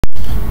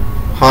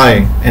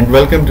Hi, and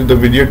welcome to the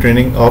video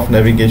training of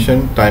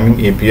Navigation Timing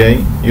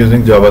API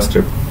using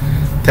JavaScript.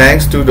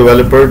 Thanks to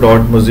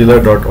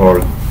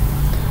developer.mozilla.org.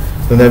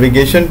 The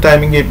Navigation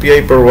Timing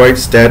API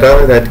provides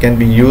data that can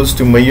be used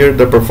to measure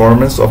the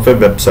performance of a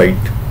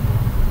website.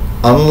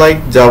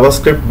 Unlike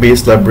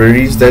JavaScript-based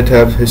libraries that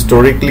have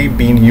historically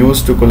been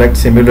used to collect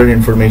similar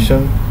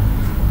information,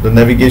 the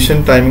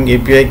Navigation Timing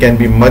API can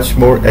be much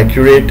more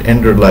accurate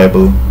and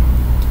reliable.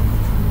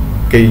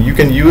 You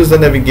can use the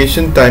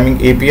Navigation Timing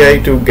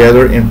API to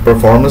gather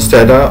performance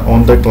data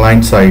on the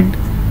client side,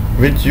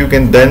 which you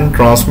can then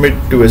transmit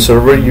to a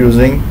server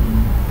using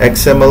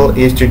XML,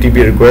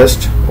 HTTP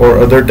request, or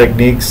other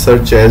techniques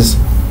such as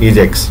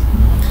AJAX.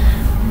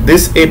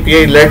 This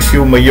API lets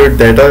you measure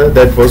data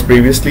that was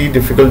previously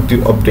difficult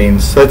to obtain,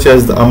 such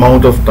as the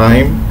amount of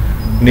time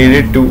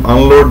needed to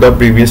unload the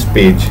previous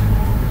page,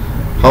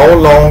 how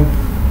long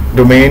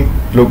domain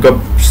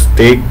lookups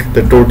take,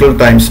 the total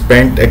time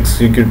spent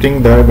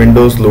executing the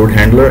Windows load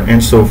handler,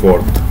 and so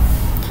forth.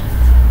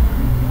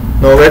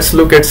 Now let's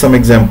look at some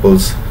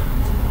examples.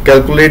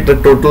 Calculate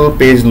the total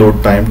page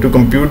load time. To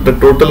compute the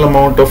total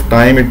amount of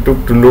time it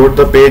took to load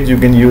the page, you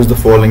can use the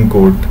following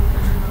code.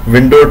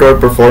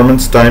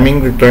 Window.performance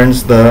timing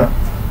returns the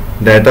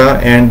data,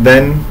 and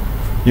then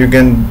you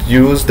can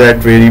use that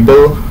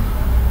variable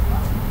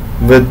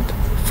with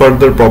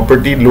further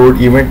property load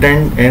event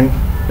end and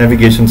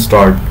navigation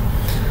start,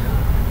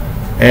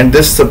 and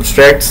this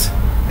subtracts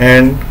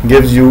and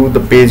gives you the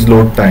page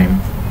load time.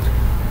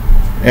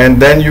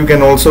 And then you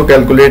can also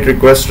calculate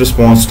request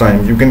response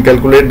time. You can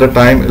calculate the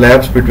time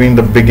elapsed between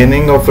the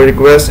beginning of a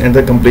request and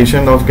the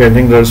completion of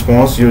getting the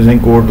response using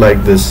code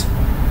like this: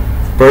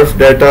 perf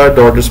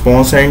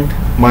data.response end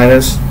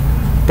minus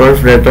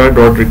perf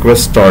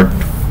data.request start.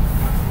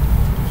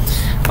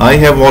 I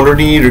have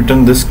already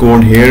written this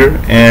code here,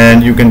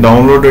 and you can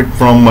download it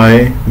from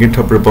my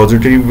GitHub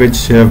repository,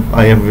 which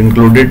I have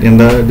included in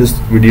this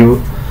video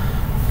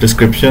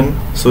description.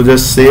 So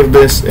just save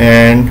this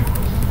and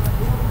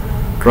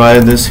try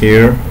this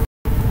here.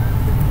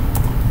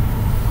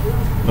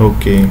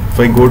 Okay, if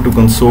I go to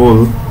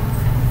console,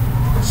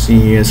 see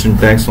here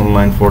syntax on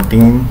line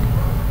 14.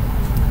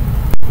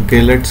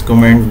 Okay, let's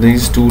comment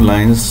these two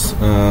lines.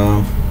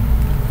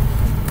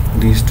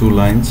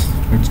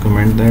 Let's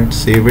comment that,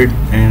 save it,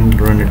 and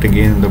run it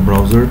again in the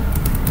browser,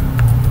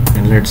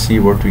 and let's see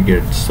what we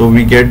get. So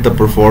we get the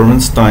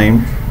performance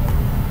time,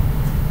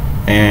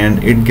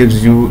 and it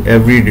gives you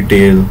every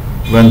detail: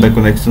 when the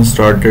connection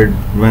started,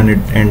 when it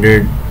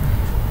ended,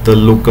 the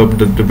lookup,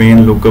 the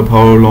domain lookup,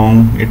 how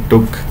long it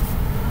took,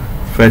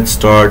 fetch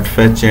start,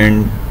 fetch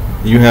end.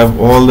 You have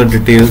all the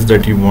details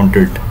that you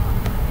wanted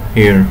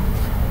here.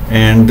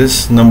 And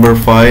this number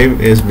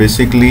 5 is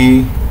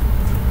basically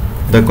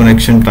the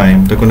connection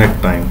time, the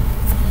connect time.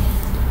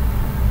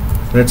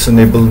 Let's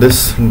enable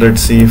this.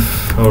 Let's see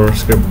if our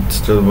script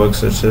still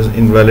works. It says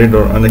invalid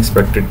or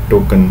unexpected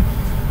token.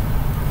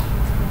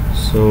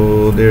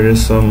 So there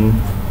is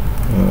some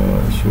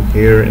issue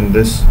here in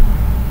this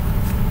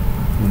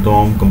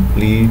DOM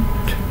complete.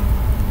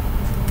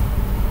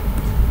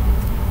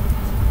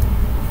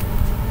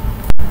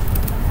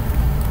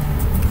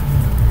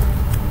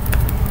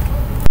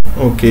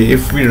 Okay,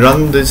 if we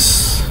run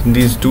these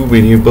two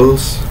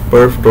variables,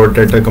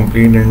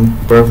 perf.data_complete and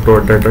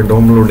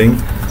perf.data_DOM_loading,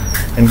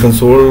 and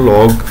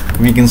console.log,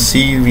 we can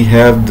see we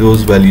have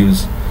those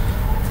values.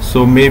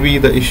 So maybe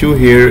the issue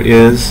here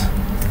is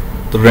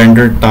the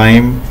render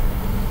time,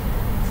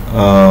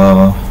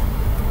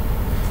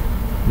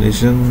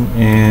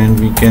 and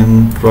we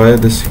can try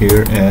this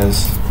here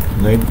as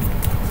let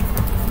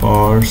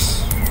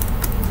parse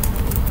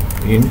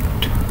int.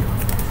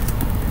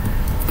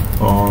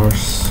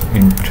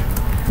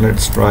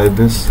 Let's try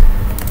this.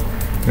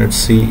 Let's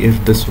see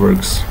if this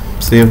works.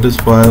 Save this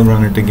file,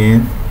 run it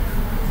again.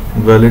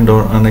 Valid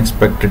or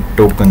unexpected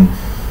token.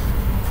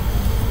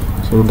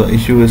 So the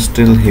issue is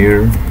still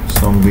here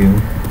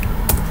somewhere,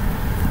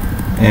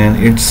 and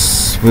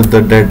it's with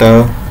the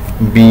data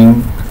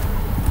being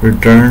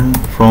returned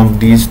from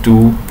these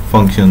two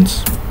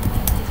functions.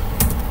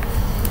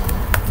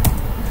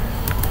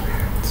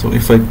 So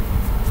if I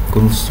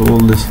console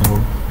this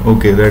out,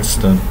 okay, that's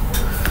done.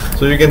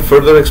 So you can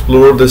further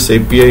explore this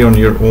API on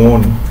your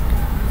own,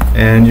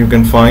 and you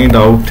can find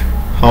out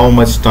how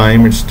much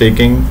time it's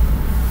taking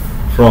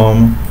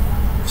from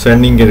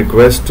sending a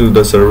request to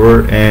the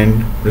server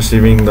and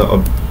receiving the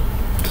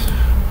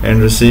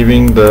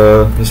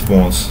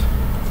response.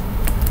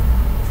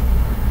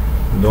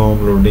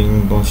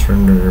 Downloading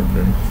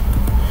constant.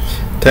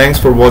 Thanks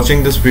for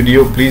watching this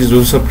video. Please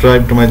do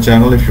subscribe to my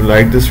channel. If you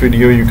like this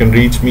video, you can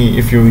reach me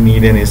if you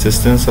need any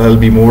assistance. I'll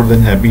be more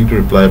than happy to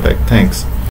reply back. Thanks.